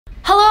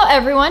Hello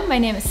everyone, my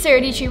name is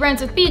Saradietschy,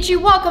 Runs with Peachy.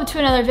 Welcome to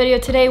another video.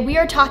 Today we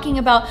are talking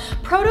about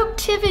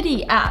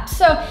productivity apps.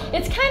 So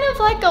it's kind of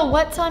like a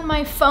what's on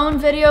my phone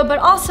video, but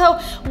also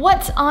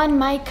what's on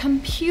my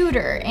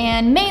computer,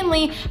 and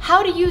mainly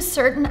how to use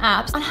certain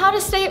apps on how to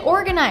stay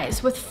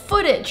organized with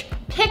footage,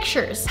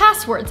 pictures,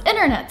 passwords,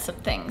 internets of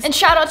things. And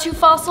shout out to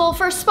Fossil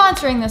for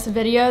sponsoring this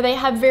video. They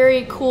have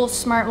very cool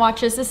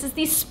smartwatches. This is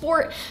the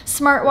Sport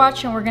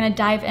smartwatch, and we're gonna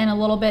dive in a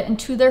little bit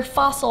into their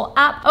Fossil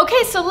app.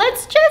 Okay, so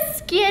let's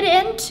just get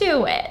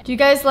into it. Do you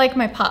guys like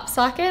my pop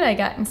socket I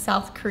got in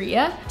South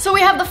Korea? So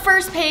we have the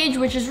first page,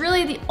 which is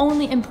really the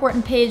only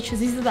important page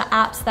because these are the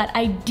apps that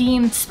I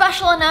deem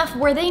special enough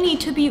where they need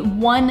to be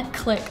one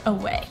click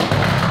away.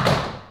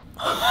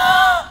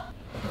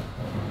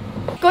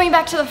 Going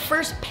back to the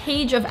first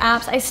page of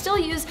apps, I still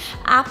use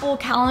Apple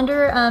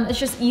Calendar. It's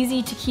just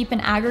easy to keep an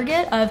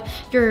aggregate of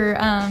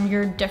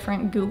your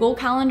different Google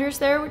calendars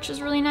there, which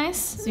is really nice.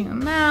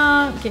 Zoom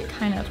out, get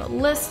kind of a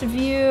list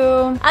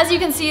view. As you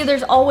can see,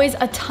 there's always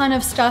a ton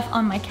of stuff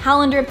on my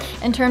calendar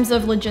in terms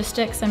of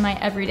logistics in my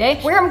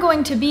everyday. Where I'm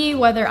going to be,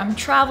 whether I'm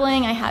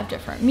traveling, I have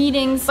different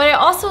meetings, but I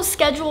also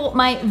schedule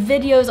my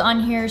videos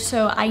on here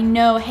so I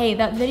know, hey,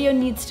 that video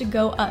needs to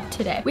go up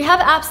today. We have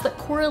apps that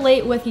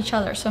correlate with each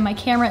other. So my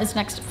camera is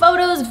next to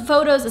photos,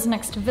 photos is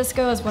next to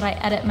Visco, is what I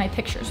edit my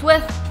pictures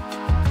with.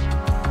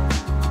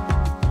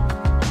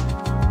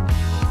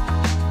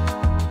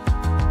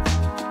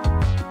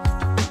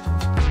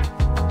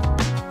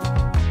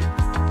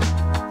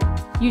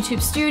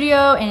 YouTube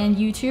Studio and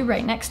YouTube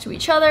right next to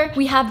each other.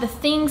 We have the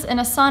Things and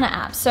Asana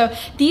apps. So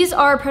these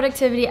are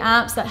productivity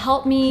apps that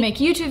help me make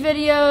YouTube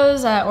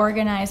videos,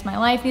 organize my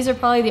life. These are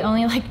probably the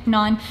only like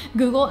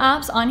non-Google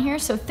apps on here.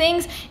 So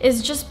Things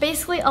is just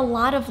basically a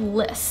lot of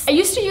lists. I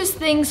used to use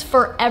Things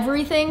for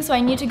everything, so I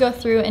need to go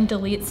through and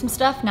delete some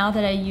stuff now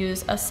that I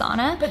use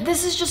Asana. But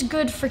this is just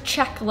good for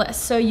checklists.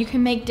 So you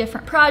can make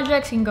different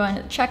projects, you can go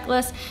into the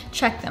checklist,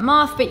 check them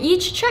off, but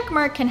each check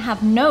mark can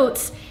have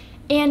notes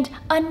and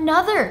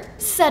another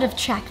set of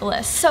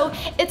checklists. So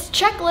it's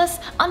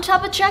checklists on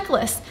top of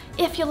checklists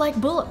if you like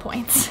bullet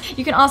points.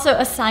 You can also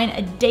assign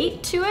a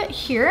date to it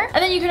here.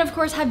 And then you can of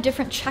course have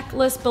different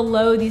checklists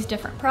below these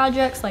different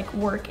projects like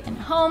work and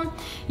home.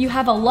 You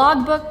have a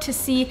logbook to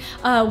see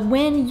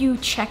when you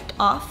checked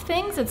off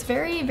things. It's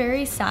very,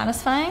 very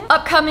satisfying.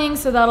 Upcoming,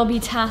 so that'll be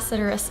tasks that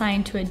are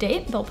assigned to a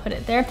date. They'll put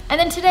it there. And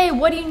then today,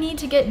 what do you need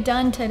to get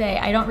done today?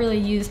 I don't really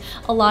use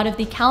a lot of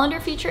the calendar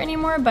feature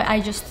anymore, but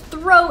I just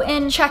throw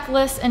in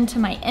checklists into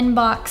my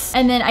inbox.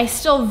 And then I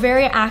still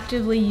very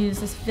actively use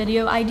this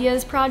video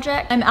ideas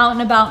project. I'm out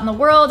and about in the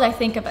world, I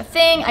think of a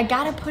thing, I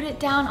gotta put it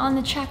down on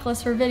the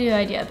checklist for video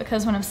idea,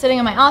 because when I'm sitting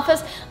in my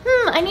office,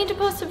 I need to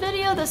post a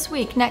video this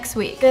week, next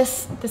week.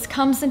 This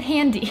comes in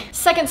handy.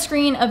 Second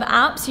screen of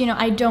apps, you know,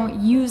 I don't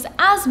use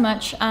as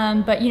much,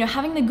 but you know,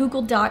 having the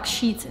Google Docs,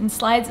 Sheets, and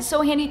Slides is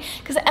so handy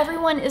because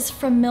everyone is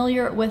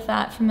familiar with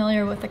that,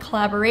 familiar with the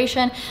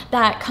collaboration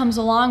that comes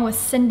along with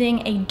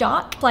sending a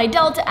doc. Fly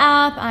Delta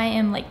app, I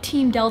am like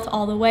Team Delta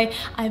all the way.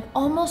 I've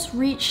almost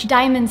reached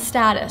diamond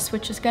status,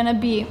 which is gonna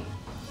be,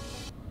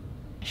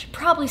 I should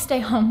probably stay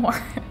home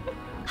more.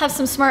 Have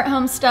some smart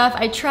home stuff.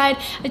 I tried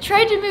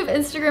to move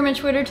Instagram and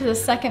Twitter to the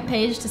second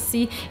page to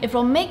see if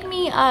it'll make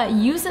me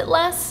use it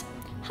less.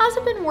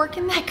 Hasn't been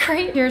working that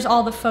great. Here's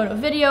all the photo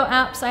video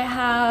apps I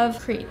have,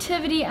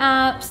 creativity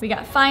apps, we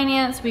got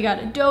finance, we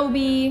got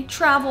Adobe,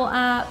 travel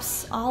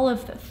apps, all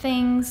of the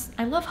things.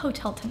 I love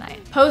Hotel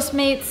Tonight.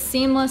 Postmates,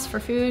 seamless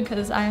for food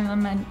because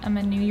I'm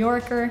a New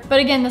Yorker. But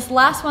again, this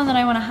last one that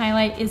I want to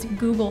highlight is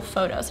Google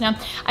Photos. Now,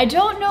 I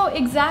don't know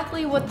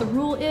exactly what the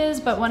rule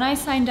is, but when I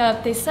signed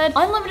up, they said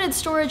unlimited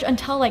storage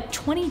until like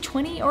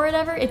 2020 or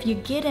whatever if you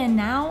get in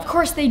now. Of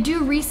course, they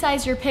do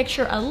resize your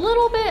picture a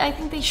little bit. I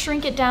think they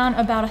shrink it down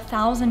about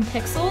 1,000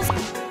 pixels.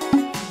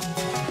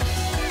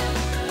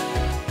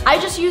 I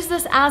just use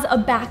this as a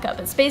backup.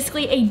 It's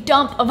basically a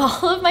dump of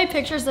all of my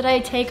pictures that I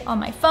take on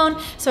my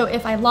phone. So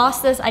if I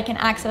lost this, I can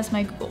access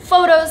my Google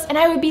Photos and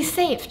I would be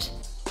saved.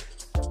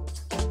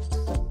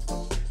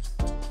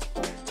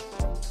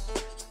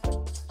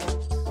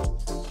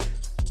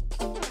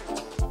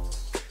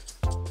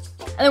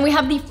 And then we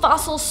have the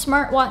Fossil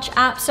smartwatch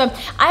app. So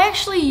I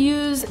actually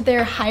use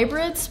their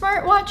hybrid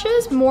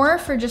smartwatches more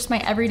for just my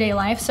everyday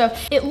life. So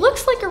it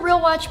looks like a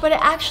real watch, but it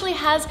actually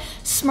has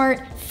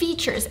smart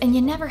features and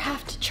you never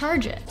have to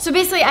charge it. So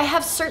basically I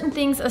have certain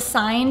things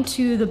assigned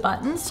to the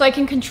buttons. So I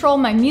can control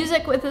my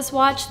music with this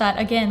watch that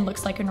again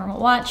looks like a normal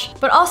watch,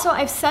 but also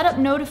I've set up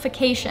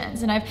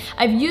notifications and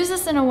I've used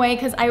this in a way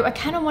because I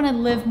kind of want to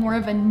live more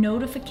of a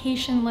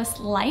notification-less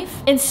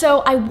life. And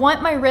so I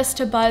want my wrist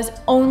to buzz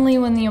only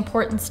when the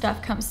important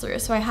stuff comes through.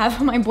 So I have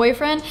my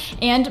boyfriend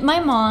and my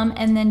mom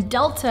and then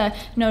Delta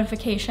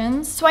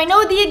notifications. So I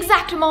know the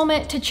exact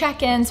moment to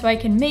check in so I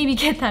can maybe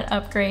get that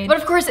upgrade. But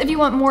of course, if you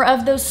want more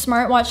of those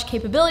smartwatch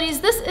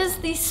capabilities, this is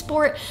the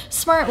Sport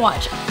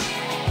smartwatch.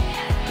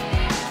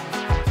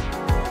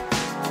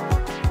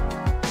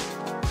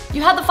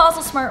 You have the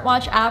Fossil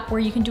smartwatch app where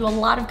you can do a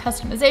lot of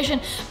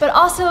customization, but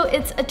also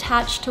it's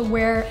attached to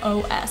Wear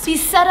OS. The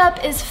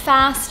setup is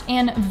fast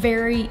and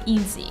very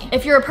easy.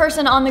 If you're a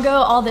person on the go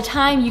all the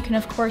time, you can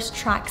of course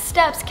track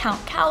steps,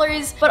 count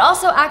calories, but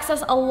also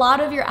access a lot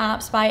of your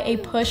apps by a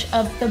push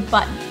of the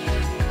button.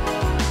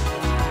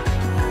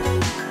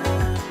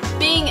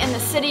 Being in the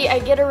city, I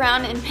get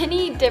around in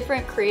many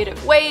different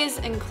creative ways,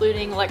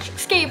 including electric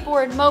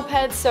skateboard,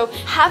 mopeds, so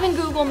having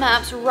Google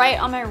Maps right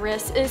on my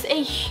wrist is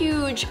a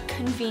huge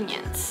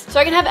convenience. So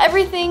I can have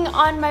everything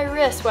on my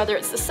wrist, whether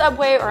it's the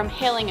subway or I'm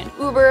hailing an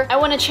Uber. I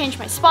want to change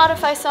my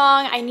Spotify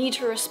song, I need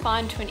to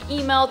respond to an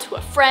email to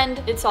a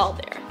friend, it's all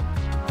there.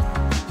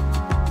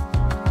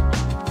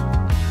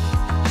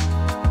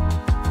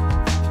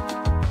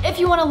 If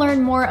you want to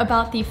learn more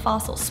about the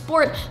Fossil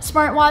Sport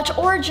smartwatch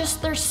or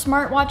just their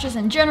smartwatches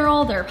in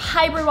general, their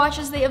hybrid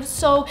watches, they have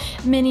so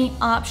many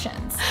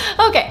options.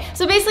 Okay,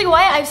 so basically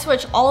why I've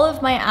switched all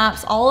of my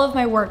apps, all of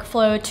my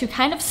workflow to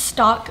kind of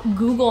stock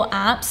Google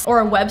apps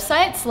or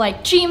websites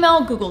like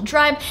Gmail, Google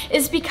Drive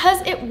is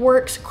because it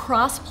works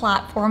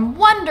cross-platform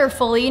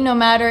wonderfully, no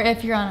matter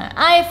if you're on an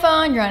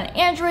iPhone, you're on an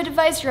Android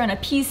device, you're on a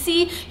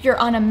PC, you're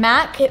on a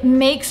Mac. It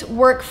makes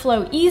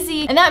workflow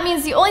easy, and that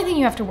means the only thing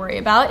you have to worry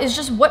about is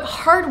just what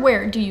hardware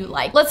do you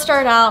like. Let's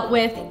start out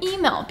with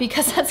email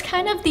because that's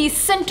kind of the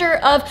center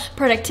of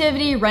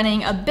productivity,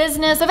 running a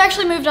business. I've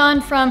actually moved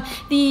on from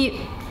the,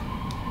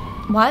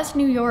 why is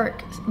New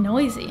York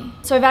noisy?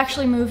 So I've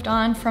actually moved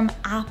on from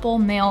Apple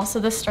Mail. So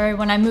this started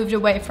when I moved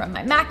away from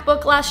my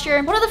MacBook last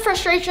year. One of the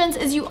frustrations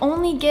is you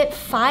only get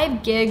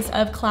 5 gigs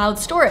of cloud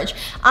storage.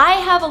 I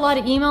have a lot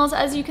of emails,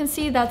 as you can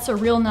see, that's a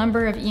real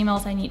number of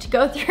emails I need to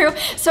go through.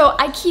 So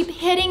I keep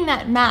hitting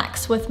that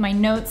max with my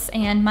notes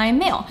and my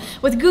mail.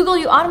 With Google,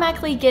 you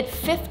automatically get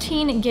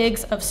 15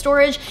 gigs of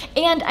storage,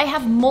 and I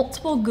have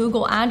multiple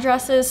Google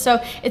addresses.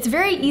 So it's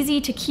very easy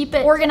to keep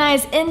it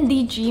organized in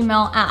the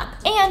Gmail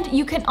app. And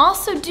you can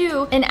also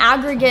do an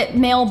aggregate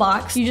mailbox.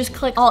 You just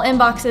click all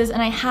inboxes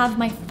and I have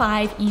my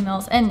 5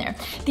 emails in there.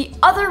 The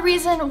other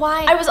reason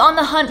why I was on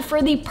the hunt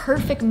for the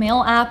perfect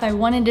mail app, I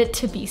wanted it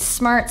to be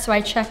smart, so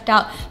I checked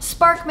out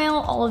Spark Mail,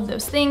 all of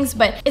those things,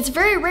 but it's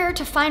very rare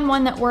to find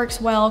one that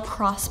works well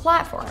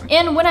cross-platform.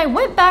 And when I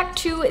went back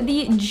to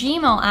the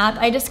Gmail app,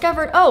 I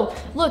discovered, oh,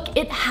 look,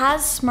 it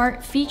has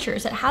smart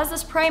features. It has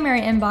this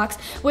primary inbox,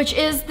 which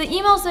is the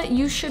emails that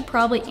you should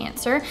probably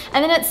answer,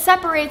 and then it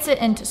separates it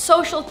into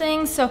social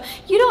things, so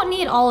you don't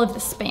need all of the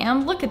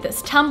spam. Look at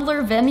this, Tumblr,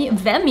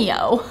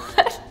 Vimeo.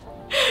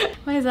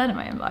 Why is that in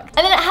my inbox? And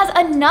then it has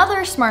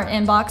another smart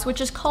inbox, which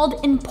is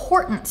called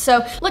Important.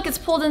 So look, it's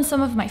pulled in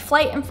some of my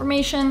flight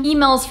information,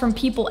 emails from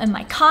people in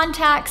my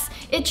contacts.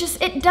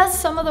 It does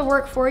some of the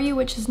work for you,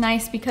 which is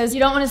nice because you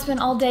don't want to spend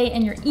all day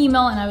in your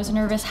email. And I was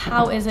nervous,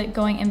 how is it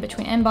going in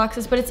between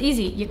inboxes? But it's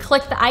easy. You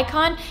click the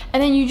icon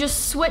and then you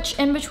just switch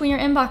in between your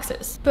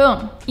inboxes.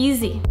 Boom,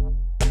 easy.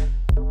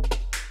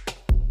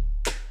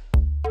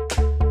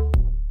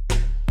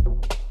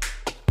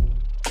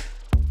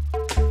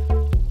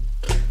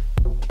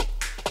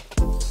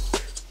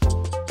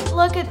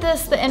 Look at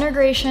this, the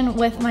integration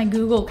with my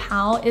Google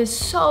Cal is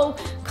so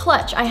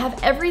clutch. I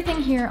have everything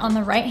here on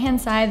the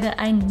right-hand side that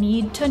I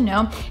need to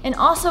know. And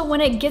also when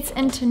it gets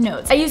into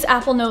notes, I use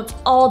Apple Notes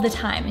all the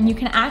time, and you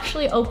can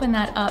actually open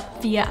that up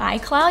via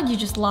iCloud. You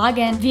just log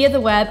in via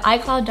the web,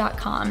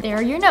 icloud.com. There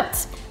are your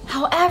notes.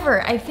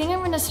 However, I think I'm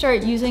gonna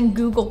start using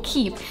Google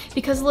Keep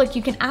because look,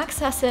 you can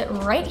access it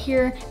right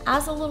here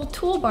as a little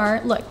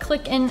toolbar. Look,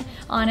 click in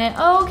on it.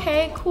 Oh,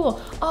 okay,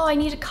 cool. Oh, I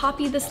need to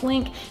copy this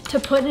link to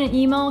put in an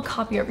email.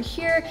 Copy over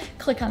here,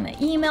 click on the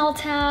email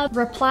tab,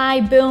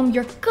 reply, boom,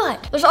 you're good.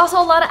 There's also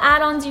a lot of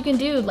add-ons you can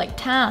do like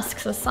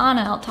tasks,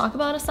 Asana. I'll talk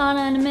about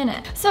Asana in a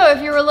minute. So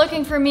if you were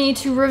looking for me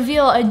to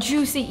reveal a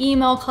juicy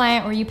email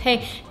client where you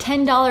pay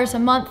 $10 a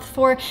month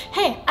for,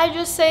 hey, I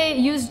just say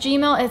use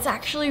Gmail, it's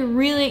actually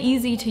really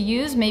easy to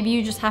use. Maybe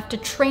you just have to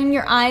train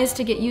your eyes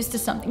to get used to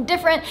something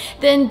different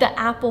than the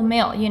Apple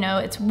Mail. You know,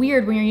 it's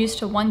weird when you're used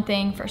to one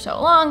thing for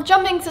so long.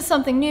 Jumping to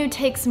something new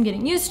takes some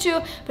getting used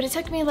to, but it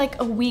took me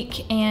like a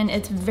week and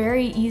it's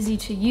very easy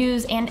to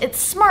use and it's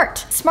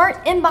smart.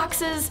 Smart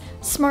inboxes,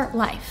 smart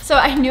life. So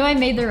I knew I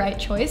made the right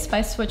choice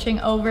by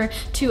switching over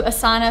to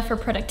Asana for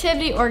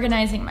productivity,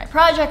 organizing my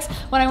projects.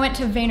 When I went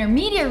to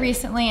VaynerMedia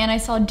recently and I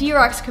saw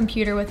D-Rock's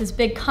computer with his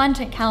big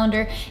content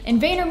calendar, in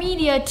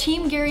VaynerMedia,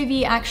 Team Gary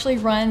Vee actually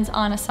runs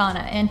on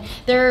Asana, and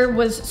there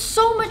was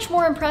so much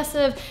more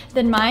impressive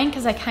than mine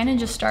because I kind of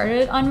just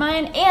started on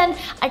mine, and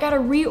I got to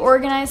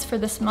reorganize for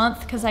this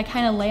month because I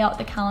kind of lay out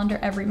the calendar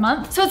every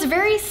month. So it's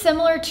very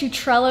similar to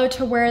Trello,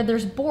 to where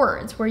there's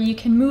boards where you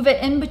can move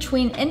it in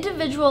between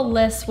individual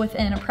lists with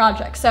within a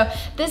project. So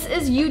this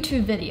is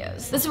YouTube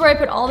videos. This is where I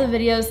put all the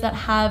videos that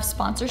have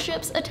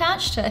sponsorships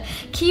attached to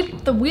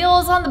keep the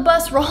wheels on the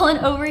bus rolling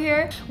over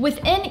here.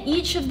 Within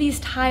each of these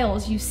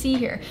tiles you see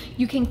here,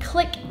 you can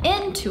click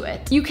into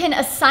it. You can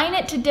assign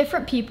it to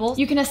different people.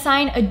 You can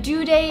assign a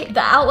due date,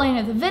 the outline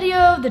of the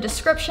video, the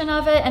description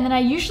of it, and then I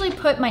usually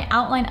put my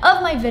outline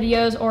of my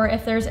videos, or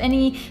if there's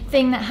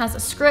anything that has a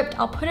script,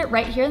 I'll put it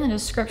right here in the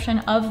description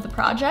of the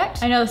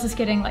project. I know this is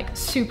getting like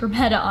super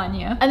meta on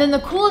you. And then the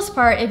coolest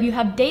part, if you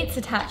have dates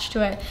attached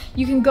to it,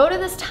 you can go to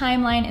this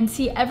timeline and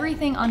see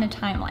everything on a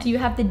timeline. So you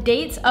have the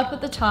dates up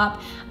at the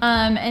top,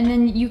 and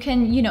then you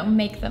can, you know,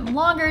 make them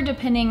longer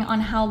depending on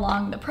how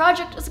long the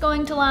project is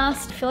going to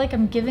last. I feel like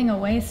I'm giving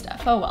away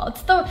stuff. Oh well,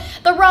 it's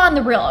the raw and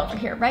the real over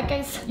here, right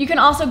guys? You can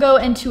also go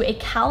into a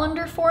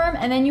calendar form,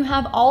 and then you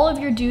have all of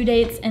your due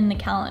dates in the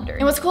calendar.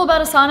 And what's cool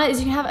about Asana is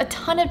you can have a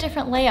ton of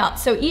different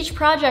layouts. So each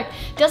project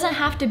doesn't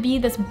have to be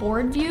this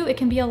board view. It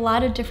can be a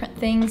lot of different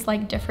things,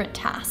 like different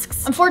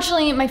tasks.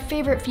 Unfortunately, my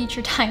favorite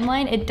feature,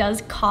 Timeline, it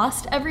does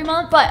cost every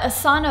month, but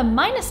Asana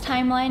minus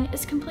Timeline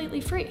is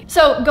completely free.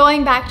 So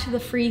going back to the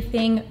free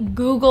thing,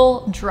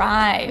 Google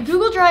Drive.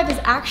 Google Drive is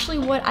actually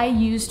what I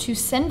use to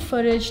send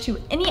footage to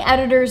any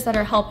editors that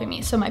are helping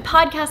me. So my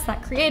podcast,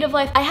 That Creative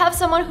Life, I have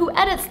someone who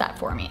edits that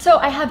for me. So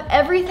I have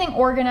everything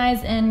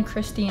organized in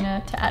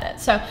Christina to edit.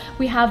 So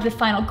we have the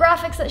final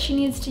graphics that she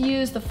needs to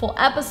use, the full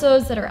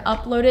episodes that are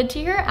uploaded to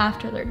here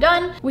after they're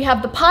done. We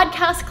have the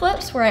podcast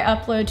clips where I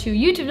upload to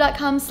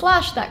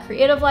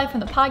youtube.com/thatcreativelife when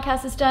the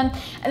podcast is done.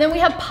 And then we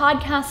have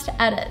podcast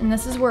to edit, and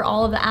this is where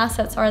all of the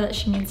assets are that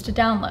she needs to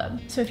download.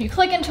 So if you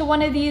click into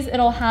one of these,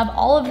 it'll have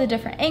all of the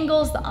different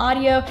angles, the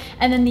audio,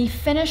 and then the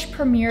finished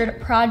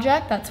premiered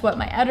project. That's what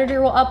my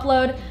editor will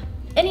upload.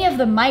 Any of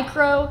the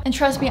micro, and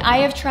trust me, I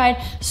have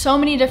tried so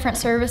many different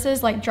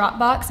services like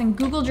Dropbox, and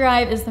Google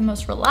Drive is the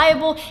most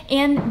reliable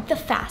and the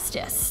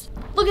fastest.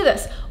 Look at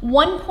this,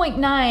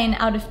 1.9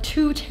 out of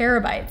 2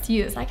 terabytes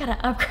used. I gotta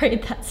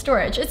upgrade that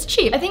storage. It's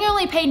cheap. I think I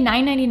only paid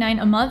 $9.99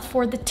 a month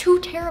for the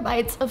 2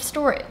 terabytes of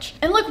storage.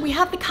 And look, we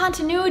have the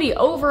continuity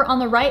over on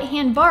the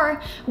right-hand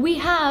bar. We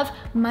have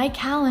my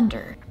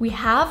calendar. We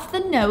have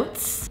the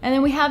notes, and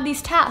then we have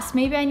these tasks.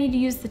 Maybe I need to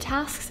use the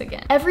tasks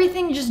again.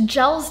 Everything just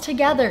gels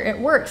together, it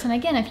works. And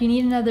again, if you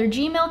need another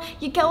Gmail,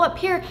 you go up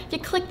here, you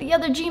click the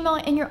other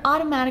Gmail, and you're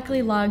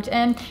automatically logged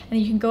in. And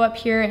you can go up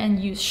here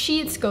and use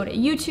Sheets, go to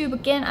YouTube.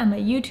 Again, I'm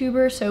a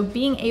YouTuber, so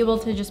being able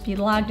to just be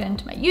logged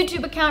into my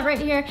YouTube account right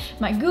here,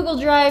 my Google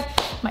Drive,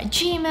 my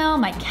Gmail,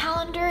 my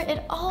calendar,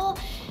 it all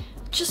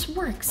just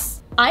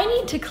works. I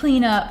need to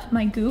clean up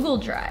my Google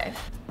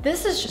Drive.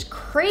 This is just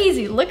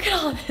crazy. Look at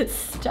all this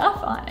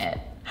stuff on it.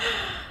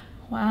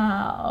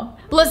 Wow.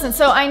 Listen,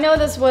 so I know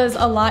this was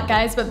a lot,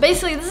 guys, but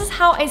basically this is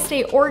how I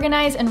stay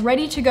organized and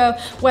ready to go,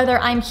 whether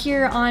I'm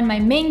here on my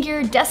main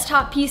gear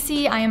desktop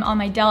PC, I am on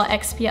my Dell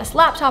XPS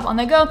laptop on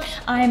the go,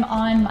 I'm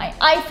on my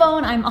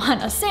iPhone, I'm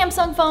on a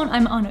Samsung phone,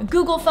 I'm on a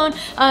Google phone,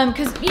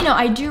 because, you know,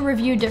 I do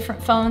review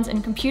different phones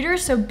and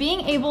computers, so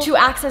being able to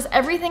access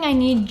everything I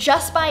need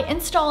just by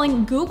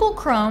installing Google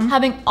Chrome,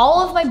 having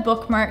all of my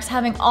bookmarks,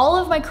 having all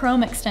of my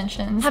Chrome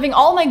extensions, having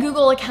all my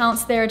Google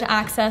accounts there to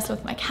access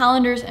with my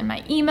calendars and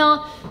my email,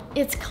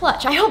 it's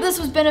clutch. I hope this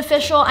was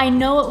beneficial. I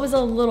know it was a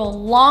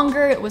little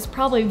longer. It was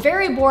probably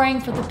very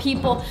boring for the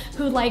people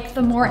who like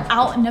the more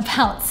out and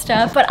about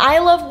stuff, but I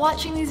love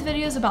watching these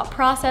videos about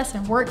process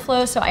and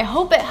workflow, so I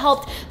hope it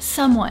helped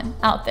someone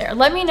out there.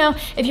 Let me know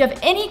if you have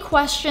any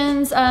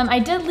questions. I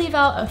did leave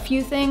out a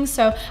few things,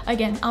 so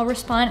again, I'll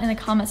respond in the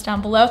comments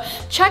down below.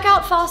 Check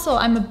out Fossil.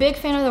 I'm a big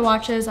fan of their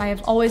watches. I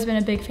have always been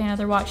a big fan of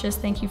their watches.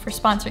 Thank you for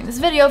sponsoring this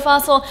video,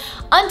 Fossil.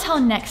 Until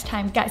next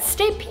time, guys,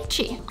 stay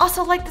peachy.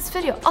 Also like this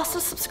video. Also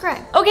subscribe.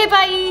 Okay,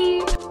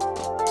 bye.